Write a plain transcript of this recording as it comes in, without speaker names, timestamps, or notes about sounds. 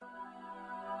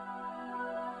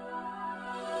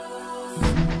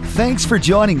Thanks for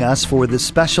joining us for the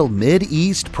special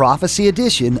Mid-East Prophecy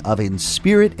edition of In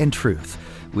Spirit and Truth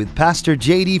with Pastor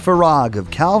J.D. Farag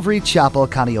of Calvary Chapel,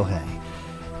 Kaneohe.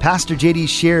 Pastor J.D.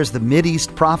 shares the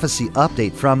Mid-East Prophecy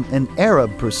update from an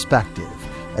Arab perspective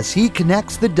as he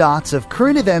connects the dots of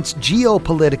current events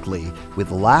geopolitically with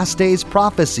last days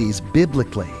prophecies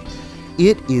biblically.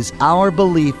 It is our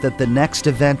belief that the next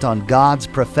event on God's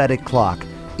prophetic clock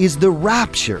is the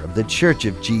rapture of the Church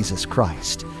of Jesus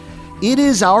Christ. It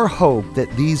is our hope that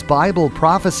these Bible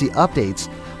prophecy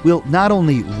updates will not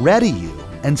only ready you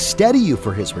and steady you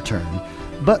for His return,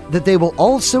 but that they will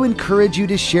also encourage you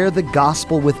to share the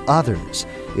gospel with others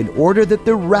in order that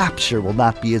the rapture will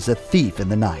not be as a thief in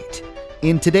the night.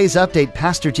 In today's update,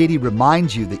 Pastor J.D.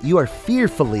 reminds you that you are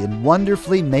fearfully and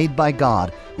wonderfully made by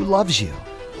God who loves you.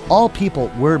 All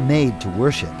people were made to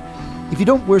worship. If you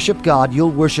don't worship God, you'll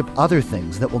worship other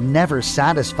things that will never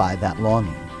satisfy that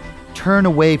longing. Turn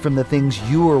away from the things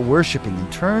you are worshiping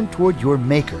and turn toward your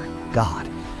Maker, God.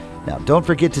 Now, don't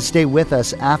forget to stay with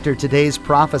us after today's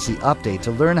prophecy update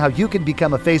to learn how you can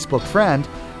become a Facebook friend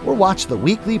or watch the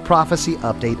weekly prophecy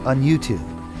update on YouTube.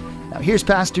 Now, here's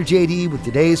Pastor J.D. with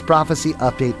today's prophecy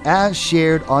update as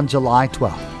shared on July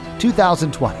 12,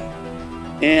 2020.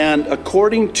 And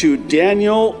according to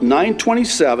Daniel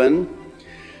 9:27,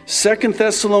 2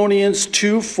 Thessalonians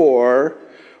 2:4,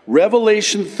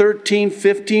 Revelation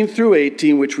 13:15 through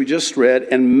 18, which we just read,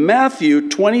 and Matthew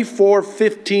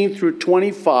 24:15 through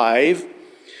 25,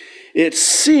 it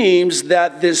seems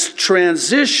that this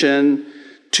transition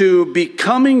to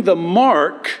becoming the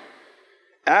mark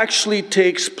actually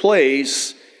takes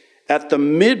place at the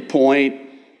midpoint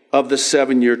of the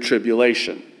 7-year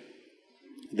tribulation.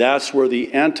 That's where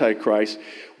the Antichrist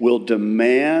will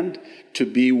demand to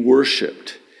be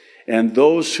worshiped. And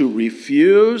those who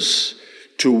refuse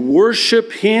to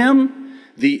worship him,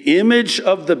 the image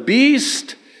of the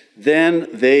beast, then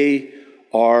they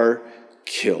are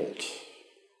killed.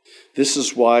 This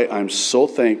is why I'm so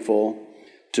thankful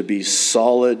to be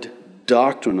solid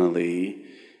doctrinally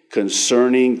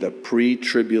concerning the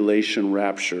pre-tribulation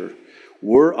rapture.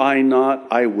 Were I not,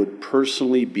 I would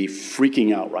personally be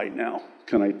freaking out right now.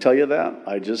 Can I tell you that?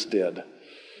 I just did.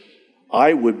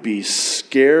 I would be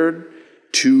scared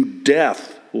to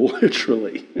death,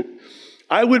 literally.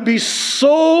 I would be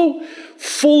so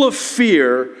full of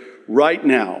fear right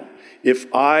now if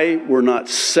I were not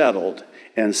settled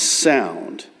and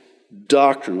sound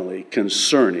doctrinally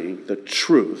concerning the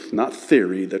truth, not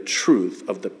theory, the truth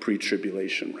of the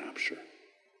pre-tribulation rapture.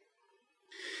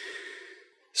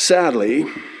 Sadly,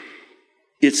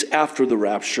 it's after the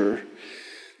rapture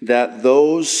that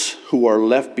those who are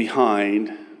left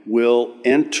behind will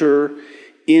enter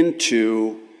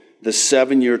into the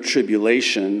 7-year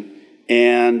tribulation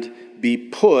and be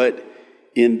put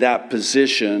in that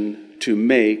position to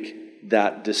make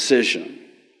that decision,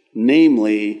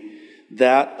 namely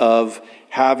that of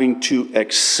having to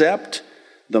accept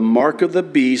the mark of the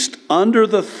beast under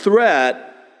the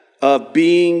threat of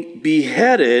being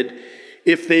beheaded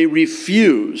if they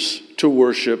refuse to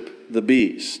worship the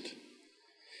beast.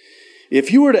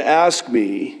 If you were to ask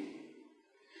me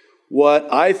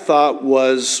what I thought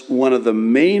was one of the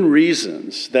main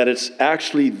reasons that it's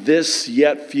actually this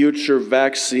yet future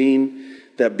vaccine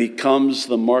that becomes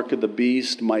the mark of the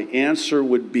beast, my answer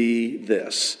would be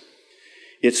this.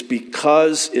 It's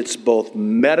because it's both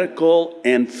medical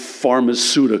and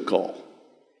pharmaceutical.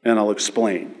 And I'll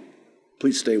explain.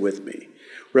 Please stay with me.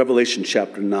 Revelation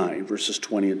chapter 9, verses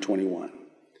 20 and 21.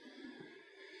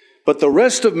 But the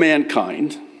rest of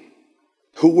mankind,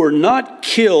 who were not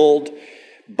killed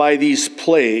by these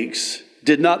plagues,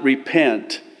 did not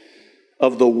repent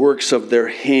of the works of their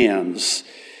hands,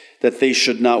 that they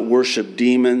should not worship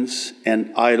demons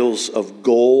and idols of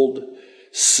gold,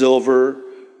 silver,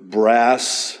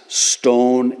 brass,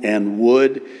 stone, and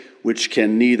wood, which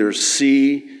can neither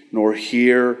see, nor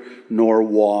hear, nor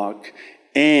walk.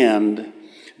 And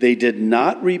they did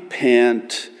not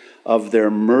repent of their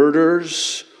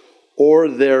murders, or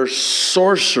their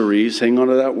sorceries, hang on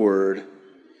to that word,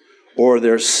 or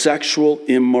their sexual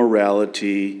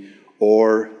immorality,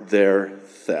 or their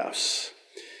thefts.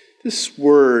 This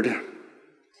word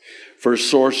for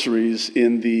sorceries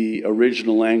in the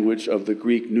original language of the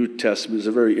Greek New Testament is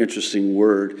a very interesting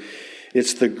word.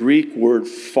 It's the Greek word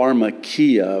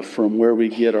pharmakia, from where we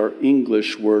get our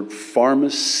English word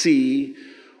pharmacy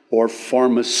or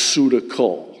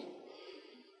pharmaceutical.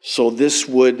 So this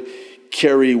would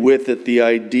carry with it the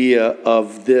idea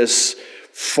of this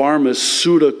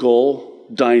pharmaceutical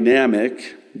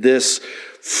dynamic, this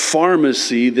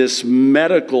pharmacy, this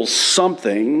medical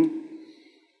something.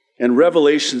 And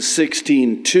Revelation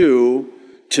 16:2,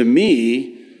 to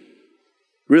me,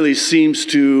 really seems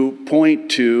to point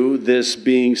to this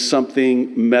being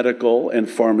something medical and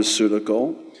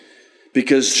pharmaceutical,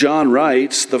 because John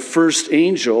writes, the first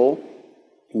angel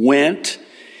went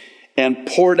and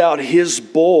poured out his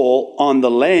bowl on the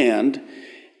land,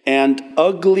 and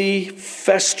ugly,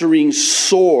 festering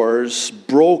sores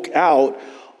broke out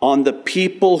on the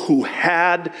people who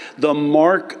had the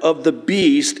mark of the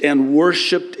beast and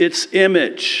worshiped its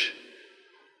image.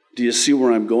 Do you see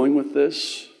where I'm going with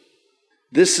this?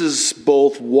 This is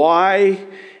both why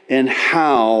and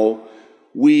how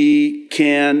we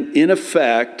can, in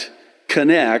effect,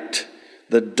 connect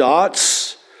the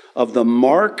dots of the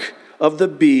mark of the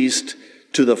beast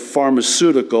to the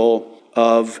pharmaceutical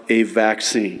of a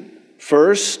vaccine.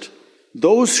 First,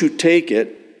 those who take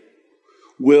it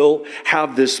will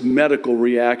have this medical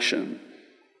reaction.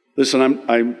 Listen,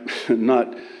 I'm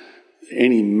not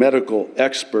any medical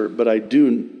expert, but I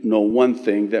do know one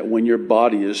thing, that when your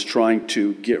body is trying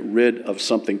to get rid of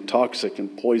something toxic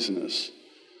and poisonous,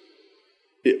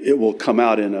 it will come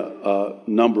out in a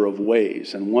number of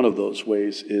ways. And one of those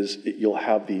ways is you'll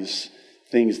have these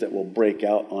things that will break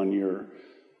out on your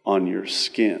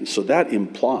skin. So that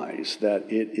implies that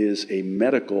it is a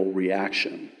medical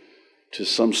reaction to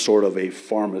some sort of a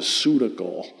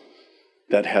pharmaceutical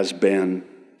that has been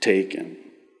taken.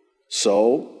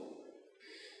 So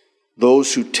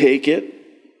those who take it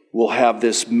will have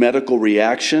this medical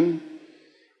reaction,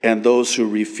 and those who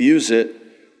refuse it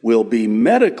will be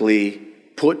medically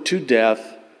put to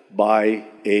death by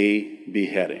a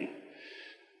beheading.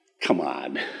 Come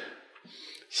on.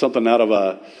 Something out of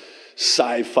a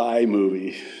sci-fi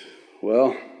movie.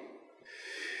 Well,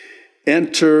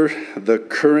 enter the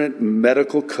current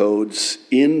medical codes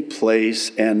in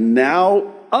place and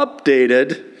now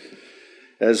updated,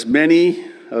 as many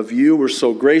of you were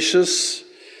so gracious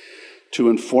to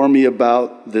inform me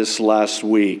about this last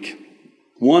week.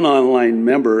 One online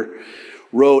member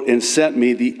wrote and sent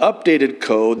me the updated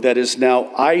code that is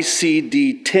now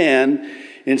ICD-10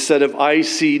 instead of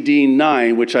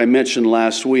ICD-9, which I mentioned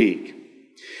last week.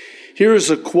 Here is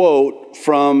a quote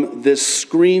from this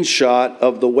screenshot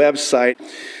of the website.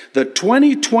 The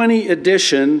 2020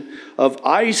 edition of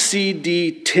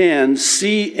ICD-10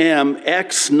 CM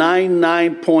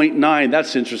X99.9,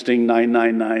 that's interesting,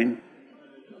 999,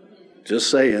 just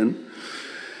saying,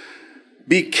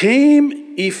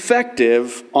 became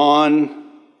effective on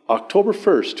October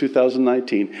 1st,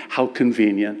 2019. How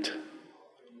convenient.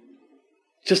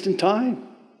 Just in time.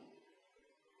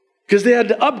 Because they had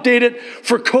to update it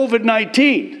for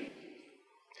COVID-19.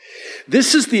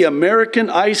 This is the American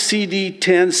ICD-10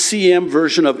 CM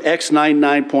version of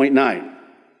X99.9.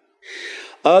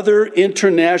 Other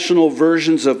international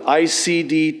versions of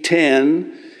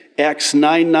ICD-10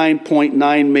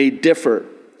 X99.9 may differ.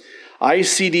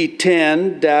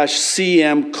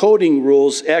 ICD-10-CM coding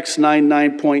rules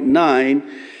X99.9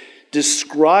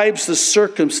 describes the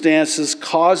circumstances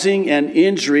causing an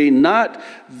injury, not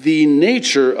the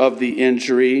nature of the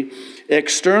injury.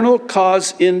 External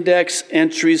cause index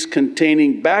entries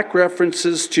containing back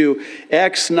references to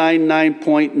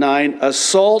X99.9,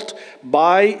 assault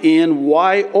by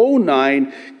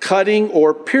Y09, cutting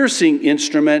or piercing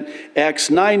instrument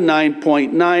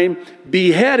X99.9,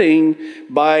 beheading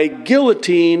by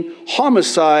guillotine,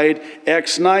 homicide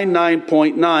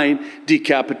X99.9,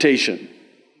 decapitation.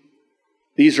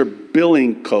 These are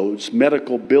billing codes,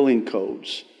 medical billing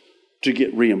codes to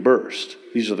get reimbursed.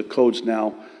 These are the codes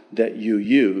now that you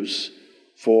use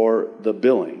for the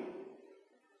billing.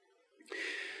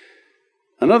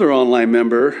 Another online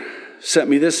member sent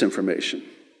me this information.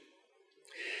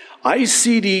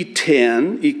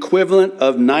 ICD-10 equivalent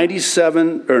of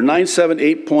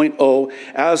 978.0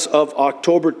 as of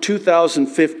October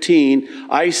 2015,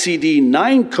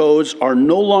 ICD-9 codes are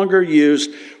no longer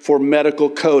used for medical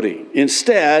coding.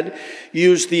 Instead,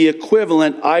 use the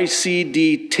equivalent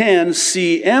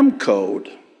ICD-10-CM code.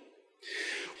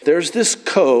 There's this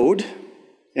code,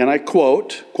 and I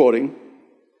quoting,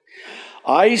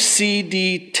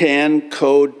 ICD-10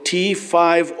 code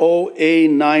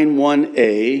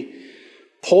T50A91A,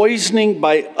 poisoning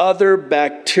by other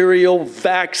bacterial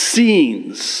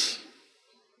vaccines.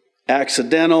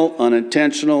 Accidental,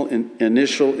 unintentional,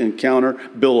 initial encounter,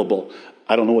 billable.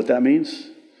 I don't know what that means,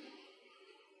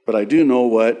 but I do know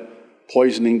what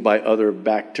poisoning by other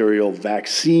bacterial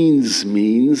vaccines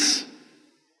means.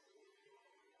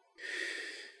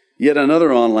 Yet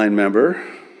another online member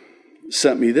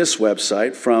sent me this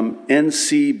website from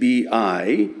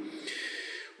NCBI,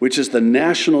 which is the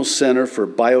National Center for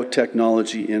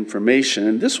Biotechnology Information.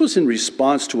 And this was in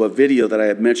response to a video that I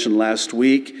had mentioned last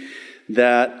week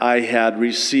that I had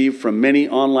received from many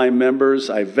online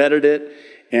members. I vetted it,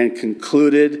 and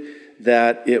concluded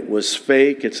that it was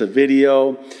fake. It's a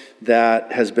video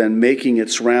that has been making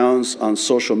its rounds on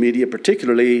social media,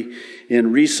 particularly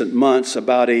in recent months,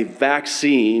 about a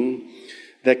vaccine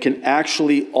that can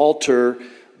actually alter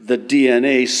the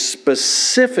DNA,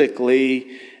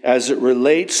 specifically as it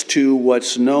relates to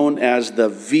what's known as the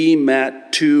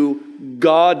VMAT2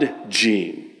 God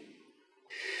gene.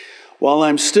 While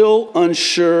I'm still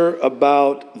unsure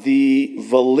about the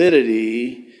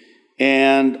validity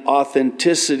and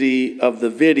authenticity of the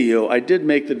video, I did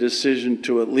make the decision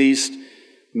to at least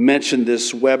mention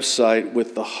this website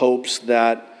with the hopes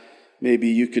that maybe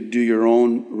you could do your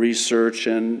own research,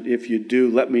 and if you do,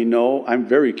 let me know. I'm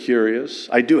very curious.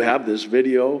 I do have this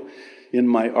video in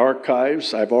my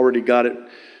archives. I've already got it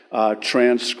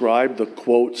transcribed, the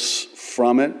quotes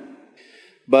from it.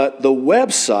 But the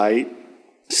website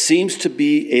seems to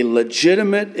be a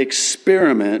legitimate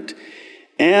experiment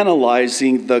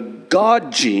analyzing the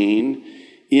God gene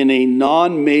in a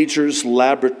non-majors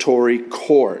laboratory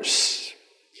course.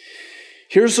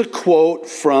 Here's a quote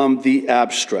from the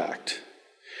abstract.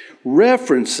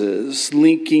 References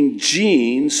linking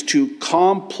genes to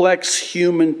complex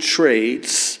human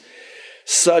traits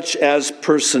such as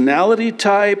personality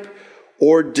type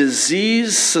or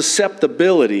disease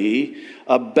susceptibility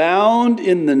abound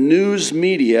in the news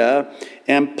media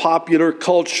and popular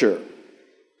culture.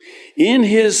 In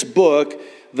his book,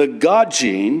 The God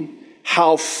Gene,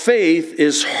 How Faith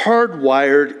is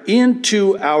Hardwired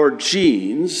into Our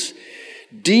Genes,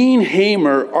 Dean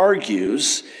Hamer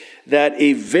argues that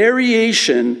a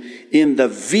variation in the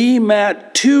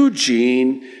VMAT2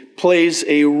 gene plays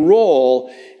a role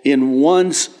in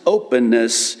one's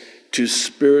openness to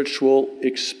spiritual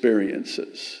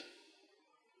experiences.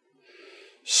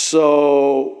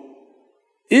 So,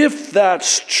 if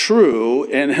that's true,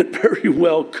 and it very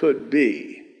well could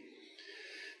be,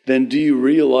 then do you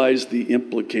realize the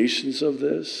implications of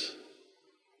this?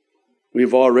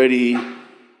 We've already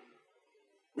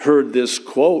heard this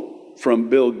quote from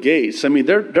Bill Gates. I mean,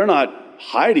 they're not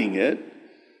hiding it.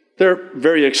 They're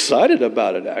very excited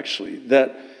about it, actually,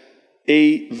 that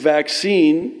a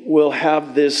vaccine will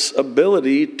have this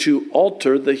ability to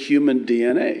alter the human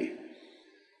DNA.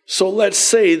 So let's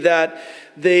say that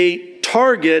they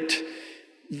target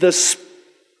the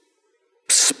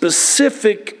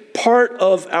specific part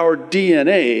of our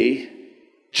DNA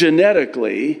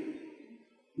genetically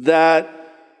that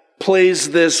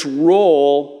plays this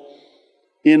role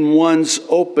in one's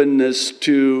openness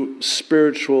to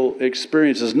spiritual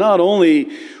experiences. Not only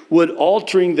would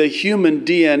altering the human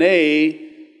DNA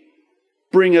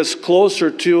bring us closer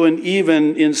to and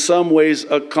even in some ways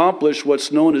accomplish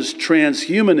what's known as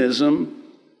transhumanism.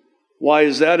 Why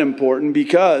is that important?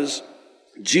 Because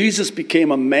Jesus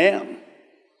became a man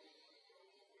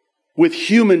with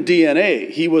human DNA.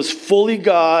 He was fully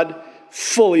God,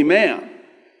 fully man,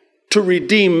 to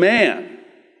redeem man,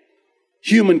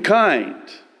 humankind,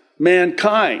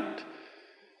 mankind.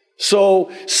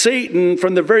 So Satan,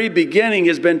 from the very beginning,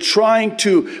 has been trying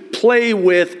to play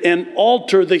with and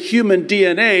alter the human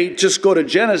DNA. Just go to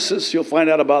Genesis, you'll find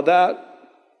out about that.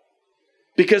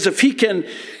 Because if he can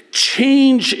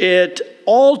change it,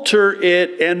 alter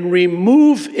it, and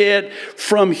remove it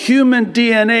from human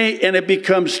DNA, and it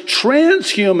becomes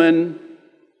transhuman,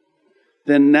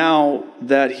 then now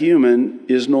that human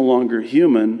is no longer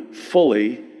human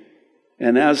fully,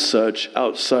 and as such,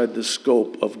 outside the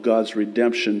scope of God's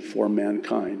redemption for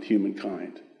mankind,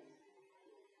 humankind.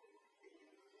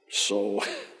 So,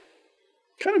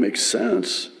 kind of makes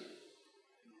sense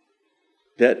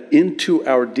that into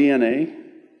our DNA,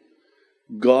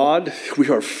 God, we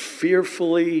are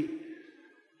fearfully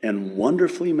and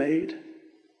wonderfully made,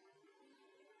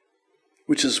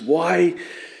 which is why,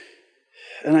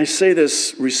 and I say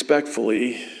this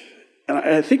respectfully, and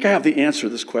I think I have the answer to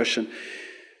this question,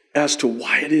 as to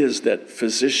why it is that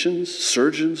physicians,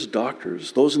 surgeons,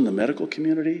 doctors, those in the medical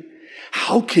community,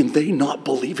 how can they not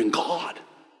believe in God?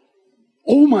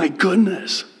 Oh my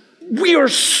goodness. We are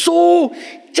so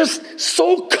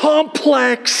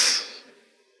complex.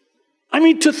 I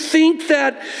mean, to think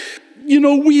that,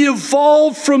 we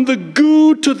evolved from the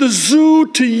goo to the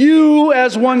zoo to you,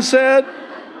 as one said.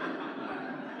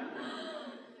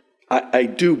 I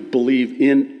do believe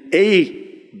in a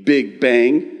Big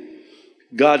Bang.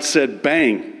 God said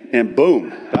bang, and boom,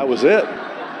 that was it.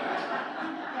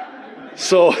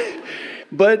 So,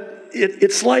 but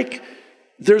it's like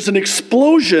there's an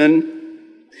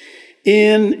explosion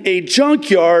in a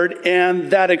junkyard,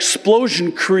 and that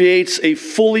explosion creates a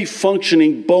fully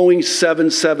functioning Boeing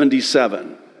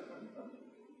 777.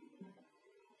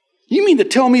 You mean to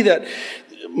tell me that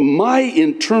my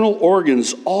internal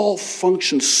organs all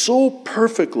function so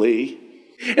perfectly,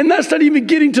 and that's not even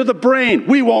getting to the brain.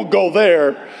 We won't go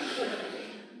there.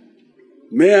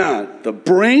 Man, the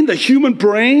brain, the human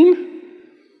brain?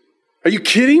 Are you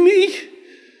kidding me?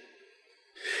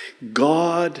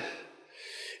 God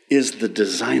is the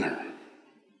designer.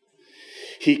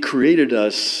 He created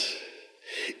us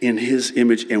in His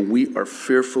image, and we are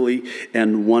fearfully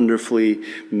and wonderfully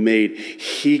made.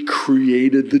 He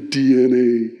created the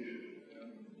DNA.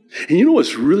 And you know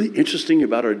what's really interesting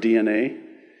about our DNA?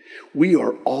 We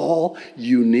are all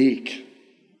unique.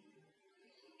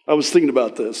 I was thinking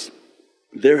about this.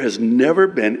 There has never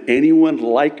been anyone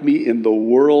like me in the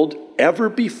world ever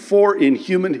before in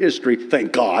human history,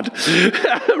 thank God,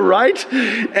 right?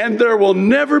 And there will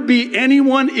never be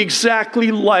anyone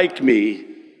exactly like me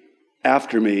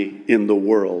after me in the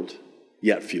world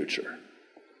yet future.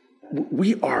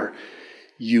 We are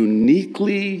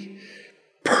uniquely,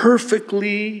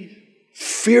 perfectly,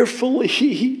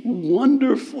 fearfully,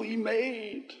 wonderfully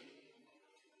made.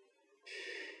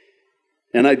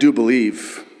 And I do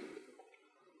believe,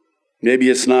 maybe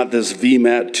it's not this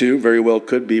VMAT 2, very well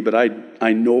could be, but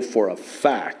I know for a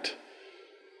fact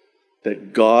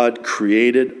that God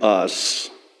created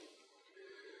us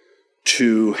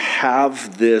to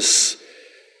have this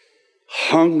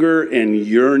hunger and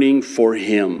yearning for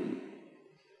Him.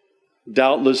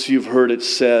 Doubtless you've heard it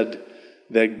said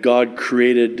that God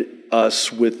created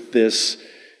us with this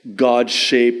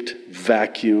God-shaped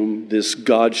vacuum, this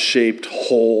God-shaped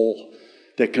hole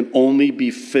that can only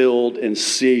be filled and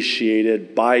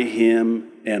satiated by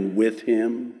Him and with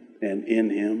Him and in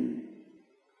Him.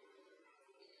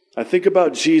 I think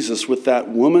about Jesus with that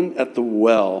woman at the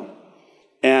well,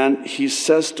 and He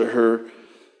says to her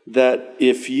that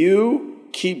if you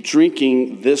keep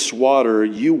drinking this water,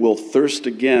 you will thirst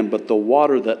again, but the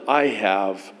water that I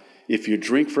have, if you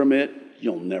drink from it,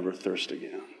 you'll never thirst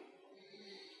again.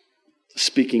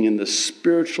 Speaking in the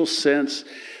spiritual sense,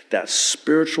 that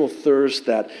spiritual thirst,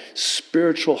 that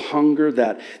spiritual hunger,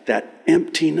 that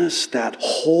emptiness, that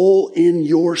hole in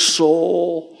your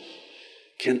soul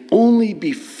can only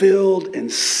be filled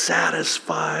and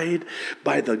satisfied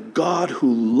by the God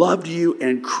who loved you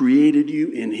and created you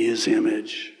in His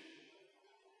image.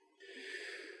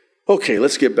 Okay,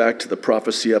 let's get back to the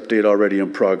prophecy update already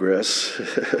in progress.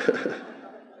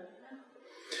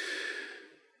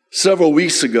 Several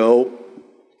weeks ago,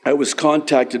 I was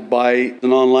contacted by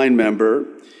an online member,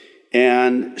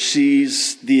 and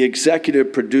she's the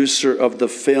executive producer of the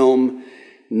film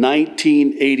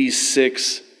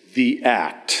 1986, The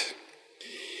Act.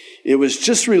 It was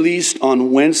just released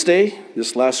on Wednesday,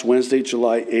 this last Wednesday,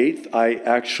 July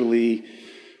 8th.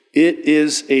 It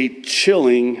is a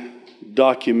chilling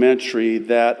documentary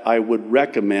that I would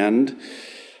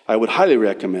highly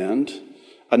recommend,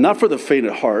 not for the faint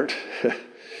of heart.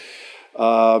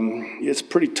 It's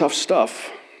pretty tough stuff.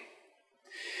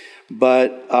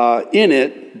 But in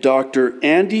it, Dr.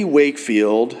 Andy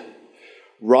Wakefield,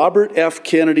 Robert F.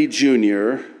 Kennedy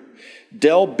Jr.,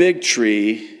 Del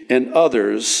Bigtree, and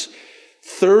others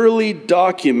thoroughly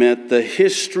document the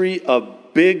history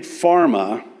of Big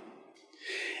Pharma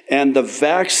and the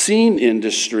vaccine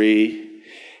industry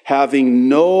having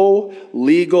no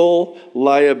legal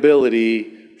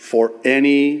liability for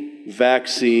any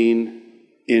vaccine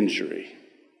injury.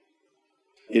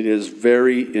 It is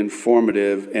very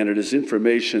informative, and it is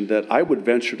information that I would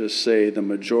venture to say the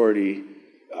majority,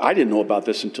 I didn't know about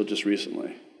this until just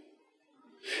recently.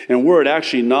 And were it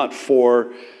actually not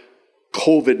for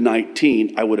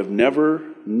COVID-19, I would have never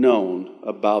known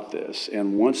about this.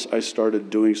 And once I started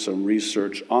doing some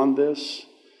research on this,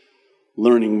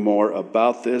 learning more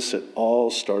about this, it all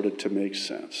started to make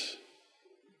sense.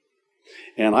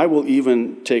 And I will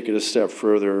even take it a step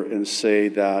further and say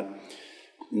that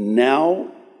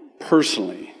now,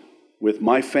 personally, with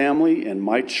my family and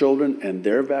my children and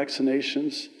their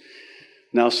vaccinations,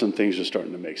 now some things are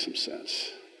starting to make some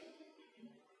sense.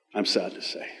 I'm sad to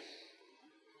say.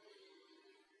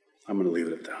 I'm going to leave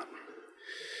it at that.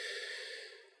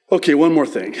 Okay, one more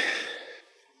thing.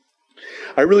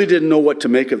 I really didn't know what to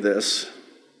make of this,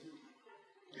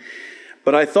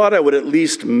 but I thought I would at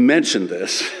least mention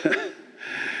this.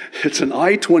 It's an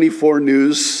I-24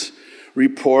 News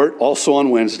report, also on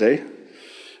Wednesday.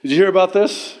 Did you hear about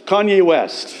this? Kanye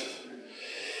West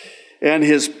and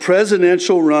his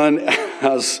presidential run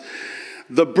as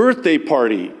the birthday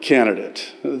party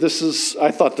candidate.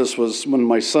 I thought this was, when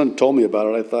my son told me about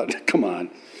it, I thought, come on.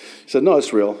 He said, no,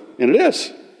 it's real. And it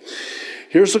is.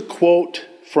 Here's a quote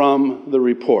from the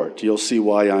report. You'll see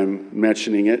why I'm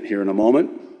mentioning it here in a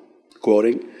moment.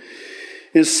 Quoting,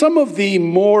 In some of the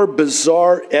more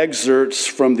bizarre excerpts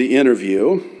from the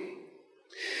interview,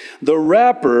 the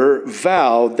rapper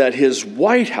vowed that his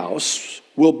White House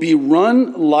will be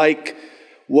run like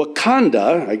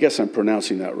Wakanda, I guess I'm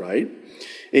pronouncing that right,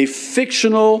 a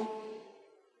fictional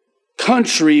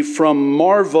country from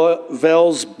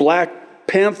Marvel's Black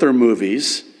Panther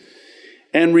movies,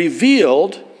 and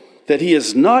revealed that he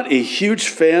is not a huge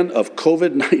fan of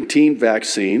COVID-19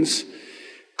 vaccines,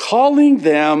 calling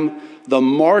them the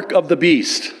mark of the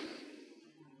beast.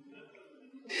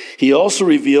 He also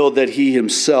revealed that he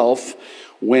himself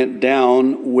went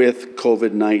down with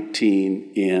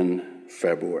COVID-19 in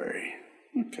February.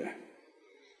 Okay.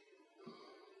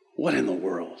 What in the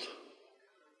world?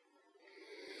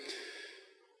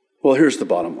 Well, here's the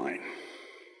bottom line.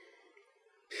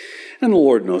 And the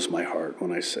Lord knows my heart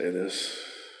when I say this.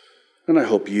 And I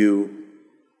hope you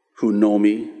who know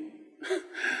me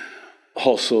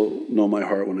also know my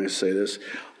heart when I say this.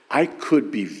 I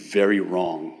could be very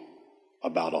wrong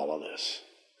about all of this.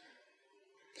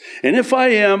 And if I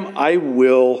am, I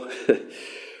will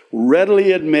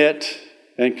readily admit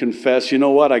and confess, you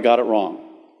know what, I got it wrong.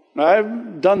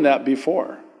 I've done that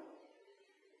before,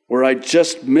 where I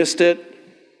just missed it.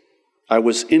 I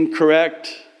was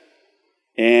incorrect,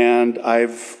 and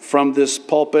I've, from this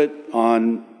pulpit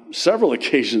on several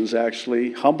occasions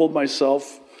actually, humbled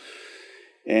myself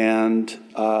and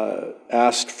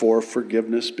asked for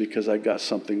forgiveness because I got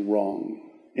something wrong.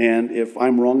 And if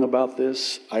I'm wrong about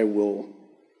this, I will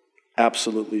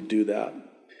absolutely do that.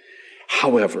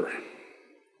 However,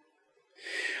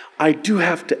 I do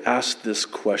have to ask this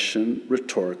question,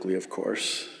 rhetorically, of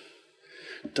course.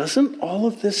 Doesn't all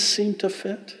of this seem to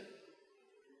fit?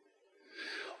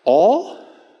 All?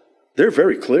 They're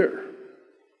very clear,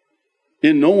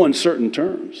 in no uncertain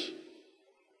terms,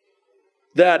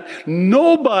 that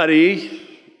nobody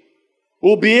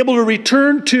will be able to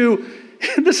return to,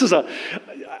 this is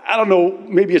I don't know,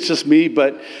 maybe it's just me,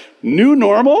 but new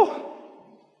normal?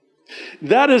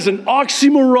 That is an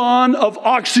oxymoron of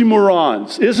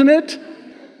oxymorons, isn't it?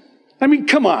 I mean,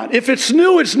 come on. If it's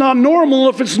new, it's not normal.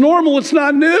 If it's normal, it's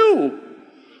not new.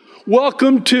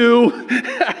 Welcome to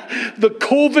the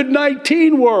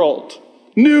COVID-19 world.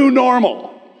 New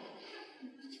normal.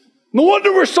 No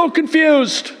wonder we're so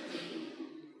confused.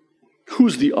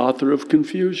 Who's the author of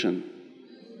confusion?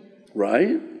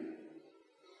 Right?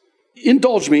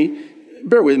 Indulge me,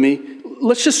 bear with me.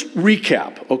 Let's just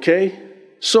recap, okay?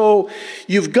 So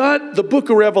you've got the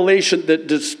book of Revelation that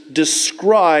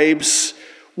describes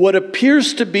what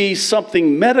appears to be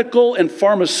something medical and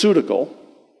pharmaceutical.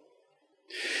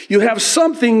 You have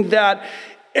something that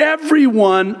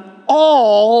everyone,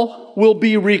 all, will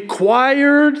be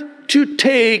required to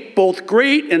take, both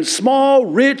great and small,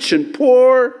 rich and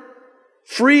poor,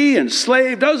 free and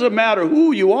slave, doesn't matter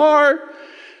who you are.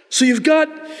 So you've got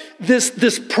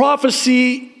this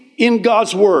prophecy in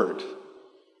God's Word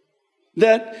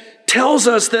that tells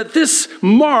us that this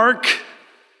mark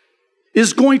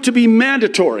is going to be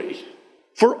mandatory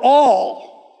for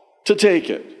all to take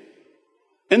it.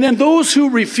 And then those who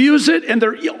refuse it, and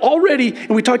they're already, and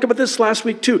we talked about this last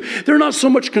week too, they're not so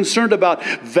much concerned about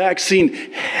vaccine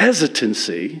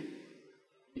hesitancy.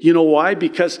 You know why?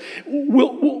 Because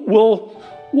we'll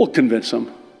convince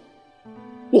them.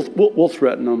 We'll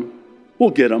threaten them.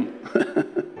 We'll get them.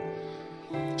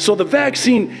 So the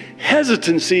vaccine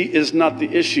hesitancy is not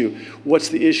the issue. What's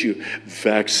the issue?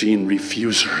 Vaccine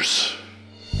refusers.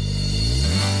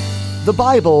 The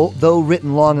Bible, though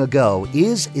written long ago,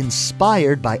 is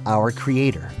inspired by our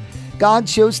Creator. God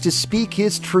chose to speak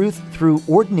His truth through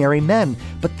ordinary men,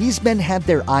 but these men had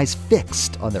their eyes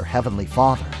fixed on their Heavenly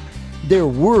Father. Their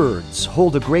words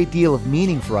hold a great deal of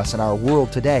meaning for us in our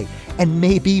world today, and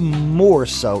maybe more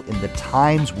so in the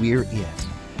times we're in.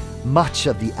 Much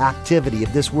of the activity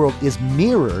of this world is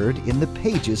mirrored in the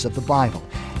pages of the Bible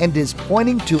and is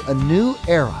pointing to a new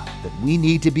era that we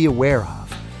need to be aware of.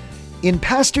 In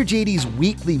Pastor JD's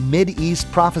weekly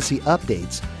Mid-East prophecy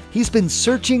updates, he's been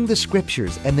searching the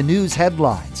scriptures and the news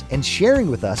headlines and sharing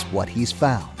with us what he's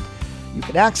found. You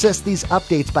can access these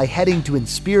updates by heading to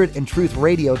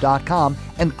inspiritandtruthradio.com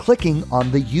and clicking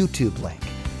on the YouTube link.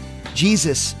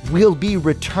 Jesus will be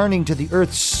returning to the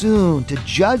earth soon to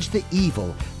judge the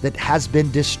evil that has been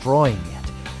destroying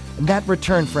it. And that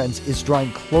return, friends, is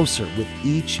drawing closer with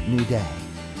each new day.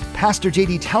 Pastor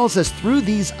JD tells us through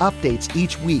these updates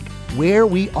each week where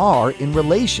we are in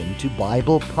relation to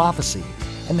Bible prophecy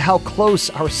and how close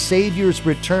our Savior's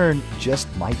return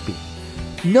just might be.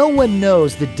 No one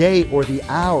knows the day or the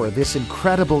hour this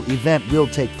incredible event will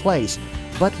take place,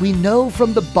 but we know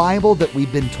from the Bible that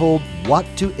we've been told what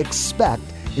to expect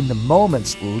in the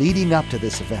moments leading up to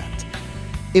this event.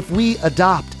 If we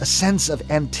adopt a sense of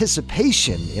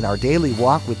anticipation in our daily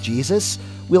walk with Jesus,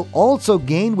 we'll also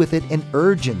gain with it an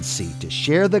urgency to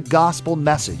share the gospel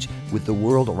message with the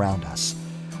world around us.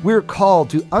 We're called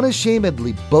to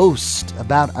unashamedly boast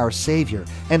about our Savior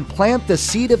and plant the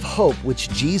seed of hope which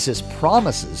Jesus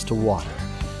promises to water.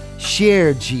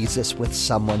 Share Jesus with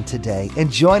someone today and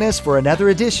join us for another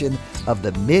edition of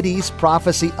the Mideast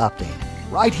Prophecy Update,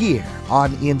 right here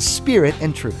on In Spirit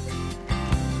and Truth.